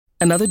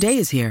Another day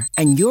is here,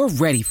 and you're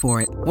ready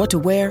for it. What to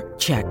wear?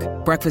 Check.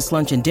 Breakfast,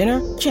 lunch, and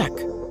dinner? Check.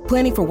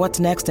 Planning for what's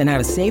next and how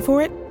to save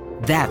for it?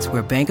 That's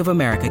where Bank of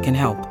America can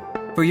help.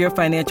 For your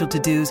financial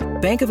to-dos,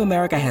 Bank of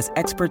America has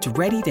experts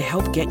ready to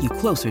help get you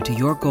closer to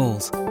your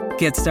goals.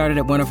 Get started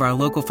at one of our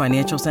local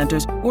financial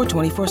centers or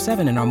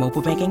 24/7 in our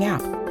mobile banking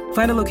app.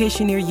 Find a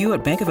location near you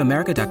at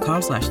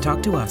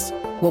bankofamerica.com/talktous.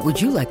 What would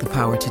you like the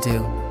power to do?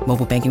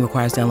 Mobile banking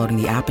requires downloading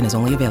the app and is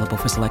only available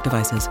for select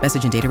devices.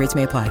 Message and data rates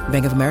may apply.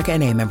 Bank of America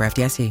N.A., member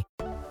FDIC.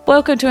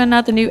 Welcome to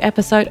another new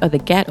episode of the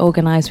Get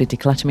Organised with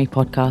Declutter Me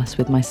podcast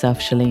with myself,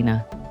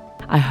 Shalina.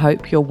 I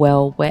hope you're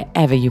well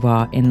wherever you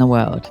are in the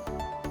world.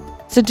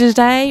 So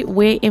today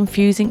we're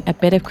infusing a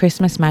bit of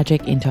Christmas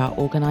magic into our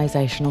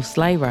organisational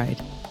sleigh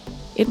ride.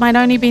 It might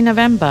only be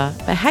November,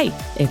 but hey,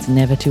 it's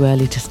never too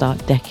early to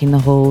start decking the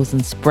halls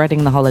and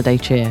spreading the holiday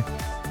cheer.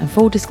 And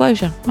full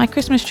disclosure, my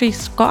Christmas tree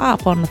got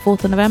up on the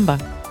 4th of November.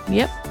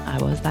 Yep, I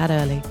was that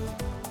early.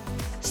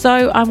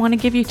 So I want to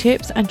give you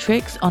tips and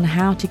tricks on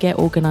how to get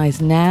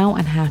organised now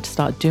and how to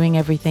start doing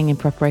everything in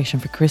preparation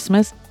for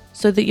Christmas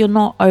so that you're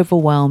not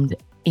overwhelmed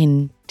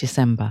in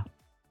December.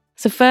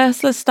 So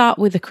first, let's start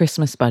with the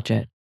Christmas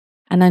budget.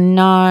 And I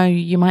know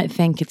you might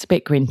think it's a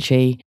bit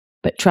grinchy,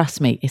 but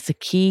trust me, it's a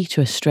key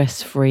to a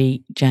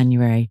stress-free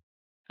January.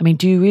 I mean,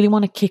 do you really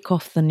want to kick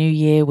off the new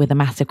year with a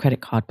massive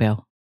credit card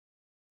bill?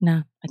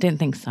 No, I didn't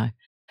think so.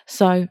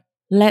 So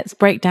let's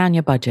break down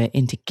your budget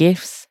into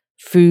gifts,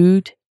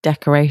 food,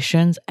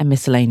 decorations, and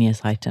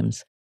miscellaneous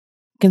items.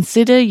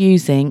 Consider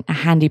using a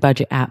handy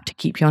budget app to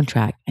keep you on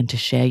track and to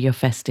share your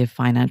festive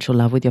financial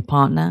love with your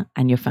partner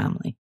and your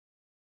family.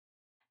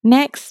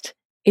 Next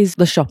is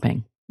the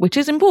shopping, which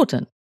is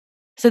important.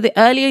 So the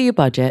earlier your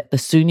budget, the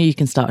sooner you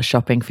can start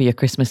shopping for your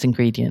Christmas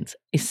ingredients,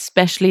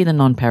 especially the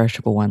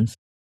non-perishable ones.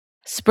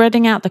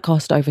 Spreading out the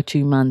cost over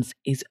 2 months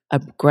is a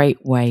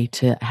great way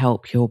to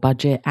help your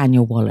budget and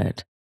your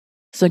wallet.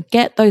 So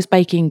get those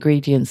baking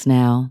ingredients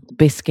now, the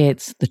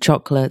biscuits, the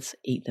chocolates,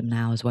 eat them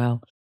now as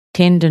well,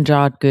 tinned and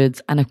jarred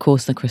goods, and of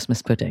course the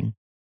Christmas pudding.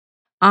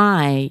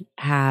 I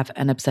have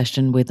an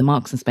obsession with the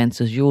Marks &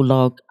 Spencer's Yule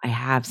log. I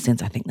have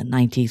since I think the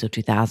 90s or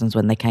 2000s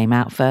when they came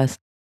out first.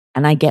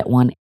 And I get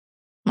one,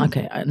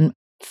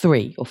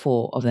 3 or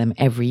 4 of them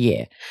every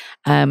year.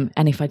 And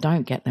if I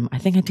don't get them, I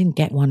think I didn't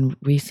get one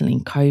recently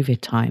in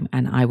COVID time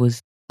and I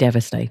was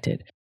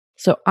devastated.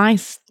 So I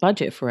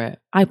budget for it,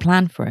 I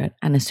plan for it,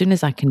 and as soon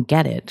as I can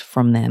get it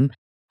from them,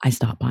 I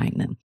start buying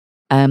them.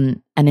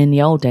 And in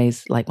the old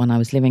days, like when I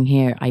was living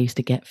here, I used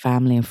to get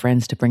family and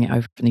friends to bring it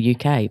over from the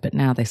UK, but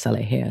now they sell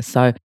it here.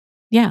 So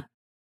yeah,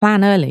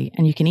 plan early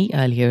and you can eat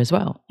earlier as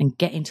well and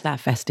get into that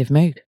festive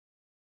mood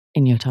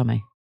in your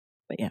tummy.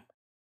 But yeah.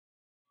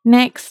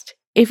 Next,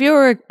 if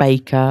you're a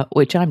baker,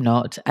 which I'm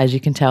not, as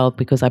you can tell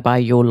because I buy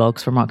your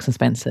logs from Marks &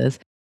 Spencer's,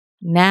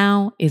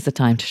 now is the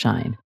time to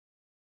shine.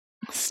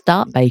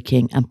 Start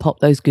baking and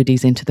pop those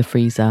goodies into the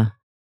freezer.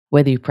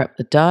 Whether you prep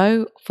the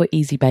dough for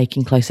easy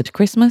baking closer to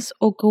Christmas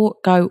or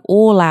go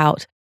all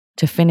out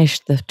to finish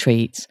the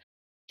treats,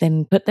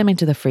 then put them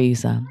into the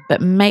freezer.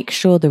 But make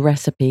sure the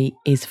recipe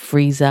is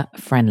freezer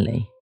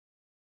friendly.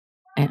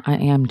 And I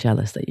am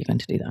jealous that you're going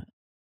to do that.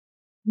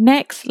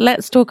 Next,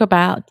 let's talk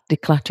about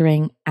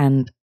decluttering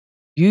and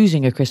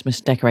using your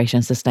Christmas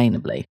decorations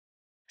sustainably.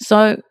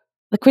 So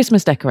the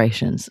Christmas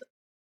decorations,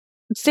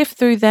 sift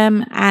through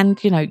them and,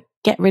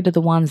 get rid of the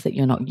ones that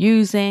you're not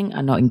using,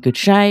 are not in good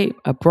shape,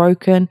 are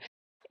broken.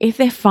 If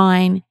they're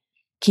fine,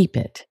 keep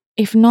it.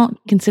 If not,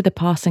 consider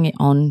passing it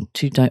on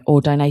or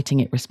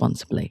donating it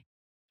responsibly.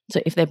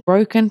 So if they're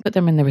broken, put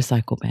them in the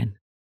recycle bin.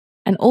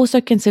 And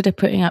also consider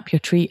putting up your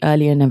tree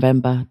early in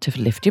November to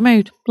lift your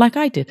mood, like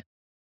I did.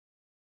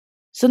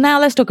 So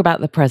now let's talk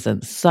about the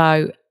presents.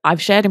 So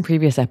I've shared in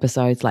previous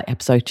episodes, like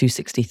episode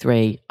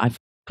 263, I've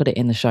put it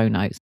in the show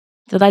notes,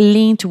 that I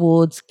lean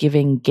towards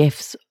giving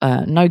gifts,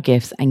 no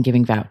gifts, and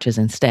giving vouchers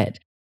instead.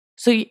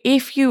 So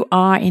if you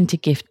are into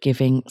gift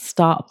giving,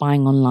 start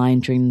buying online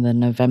during the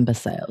November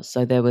sales.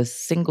 So there was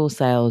single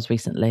sales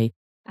recently,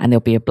 and there'll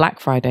be a Black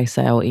Friday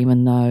sale,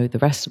 even though the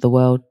rest of the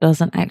world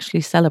doesn't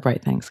actually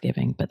celebrate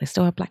Thanksgiving, but they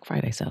still have Black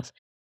Friday sales.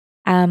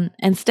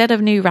 Instead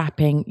of new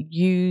wrapping,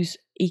 use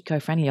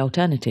eco-friendly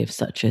alternatives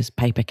such as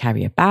paper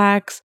carrier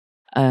bags,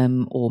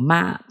 or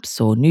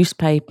maps, or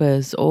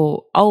newspapers,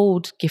 or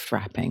old gift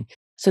wrapping,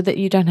 so that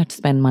you don't have to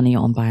spend money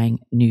on buying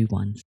new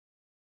ones.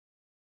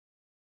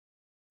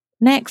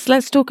 Next,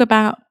 let's talk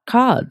about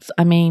cards.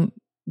 I mean,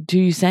 do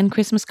you send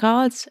Christmas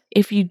cards?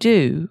 If you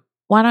do,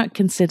 why not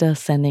consider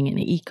sending an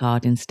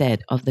e-card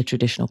instead of the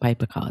traditional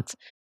paper cards?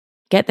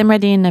 Get them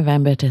ready in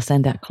November to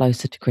send out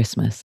closer to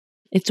Christmas.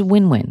 It's a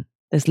win-win.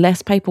 There's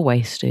less paper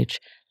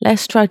wastage,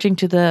 less trudging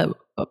to the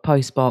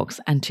post box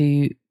and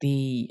to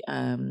the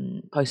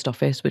post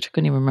office, which I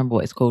couldn't even remember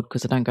what it's called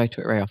because I don't go to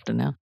it very often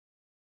now.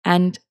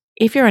 And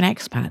if you're an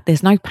expat,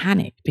 there's no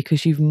panic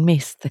because you've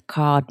missed the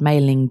card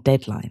mailing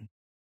deadline.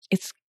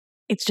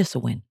 It's just a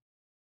win.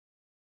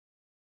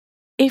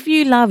 If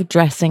you love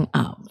dressing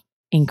up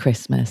in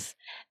Christmas,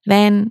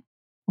 then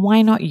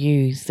why not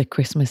use the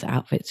Christmas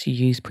outfits you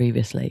used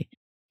previously?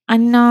 I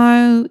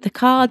know the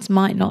cards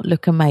might not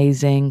look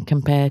amazing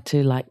compared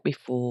to like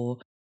before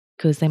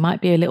because they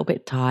might be a little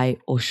bit tight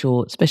or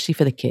short, especially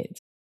for the kids.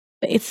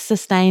 But it's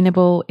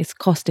sustainable, it's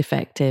cost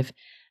effective,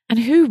 and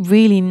who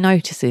really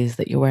notices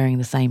that you're wearing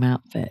the same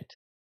outfit?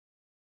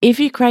 If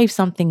you crave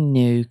something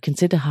new,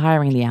 consider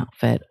hiring the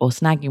outfit or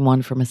snagging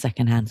one from a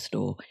secondhand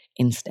store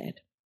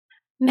instead.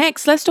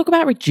 Next, let's talk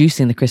about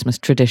reducing the Christmas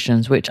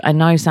traditions, which I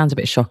know sounds a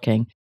bit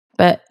shocking.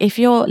 But if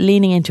you're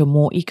leaning into a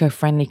more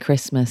eco-friendly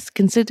Christmas,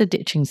 consider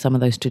ditching some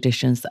of those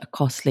traditions that are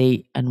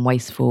costly and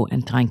wasteful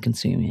and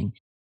time-consuming.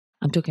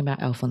 I'm talking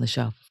about Elf on the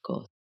Shelf, of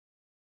course.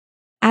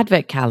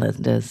 Advent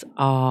calendars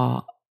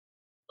are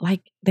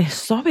they're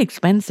so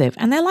expensive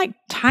and they're like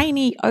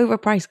tiny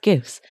overpriced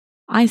gifts.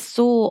 I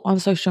saw on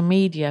social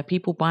media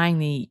people buying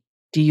the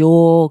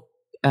Dior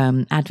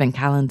advent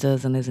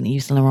calendars, and there's an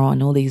Yves Saint Laurent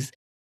and all these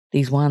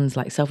ones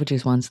like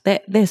Selfridges ones.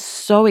 They're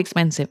so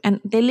expensive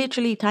and they're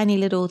literally tiny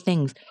little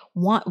things.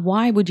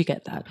 Why would you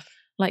get that?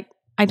 Like,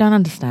 I don't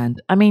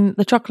understand. I mean,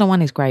 the chocolate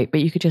one is great,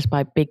 but you could just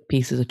buy big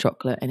pieces of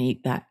chocolate and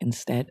eat that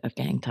instead of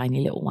getting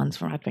tiny little ones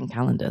for advent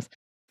calendars.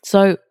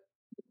 So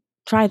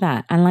try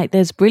that. And like,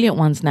 there's brilliant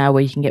ones now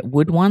where you can get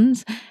wood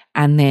ones,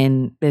 and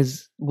then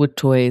there's wood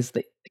toys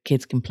that the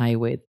kids can play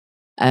with,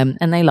 and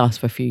they last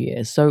for a few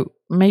years. So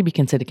maybe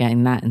consider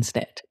getting that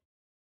instead.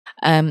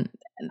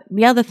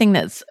 The other thing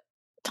that's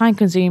time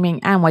consuming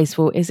and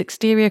wasteful is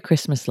exterior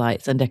Christmas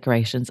lights and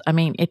decorations. I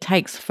mean, it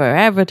takes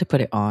forever to put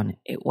it on.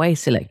 It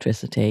wastes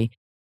electricity,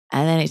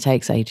 and then it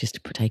takes ages to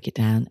take it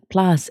down.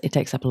 Plus, it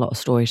takes up a lot of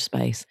storage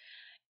space.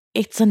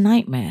 It's a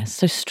nightmare.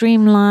 So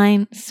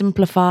streamline,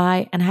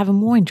 simplify, and have a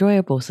more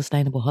enjoyable,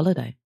 sustainable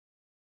holiday.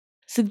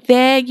 So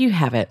there you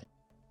have it.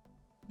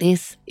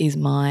 This is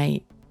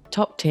my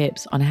top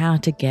tips on how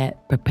to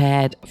get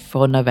prepared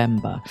for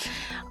November.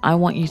 I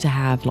want you to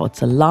have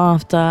lots of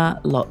laughter,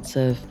 lots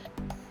of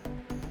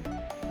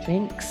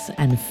drinks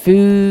and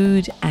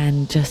food,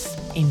 and just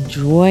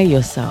enjoy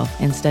yourself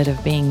instead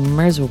of being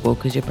miserable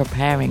because you're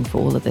preparing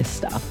for all of this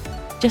stuff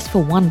just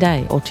for 1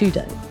 day or 2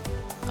 days.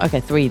 Okay,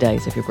 3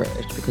 days if you're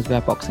British, because we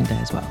have Boxing Day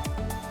as well.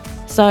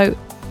 So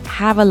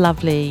have a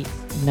lovely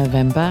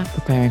November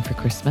preparing for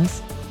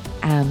Christmas.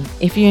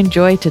 If you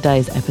enjoyed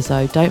today's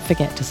episode, don't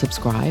forget to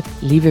subscribe,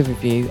 leave a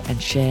review,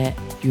 and share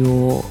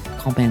your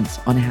comments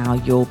on how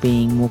you're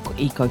being more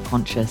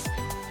eco-conscious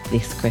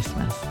this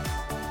Christmas.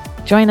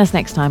 Join us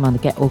next time on the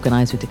Get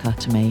Organised with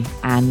Declutter Me,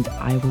 and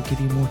I will give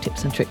you more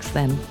tips and tricks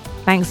then.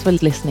 Thanks for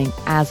listening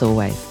as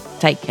always.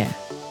 Take care.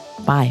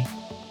 Bye.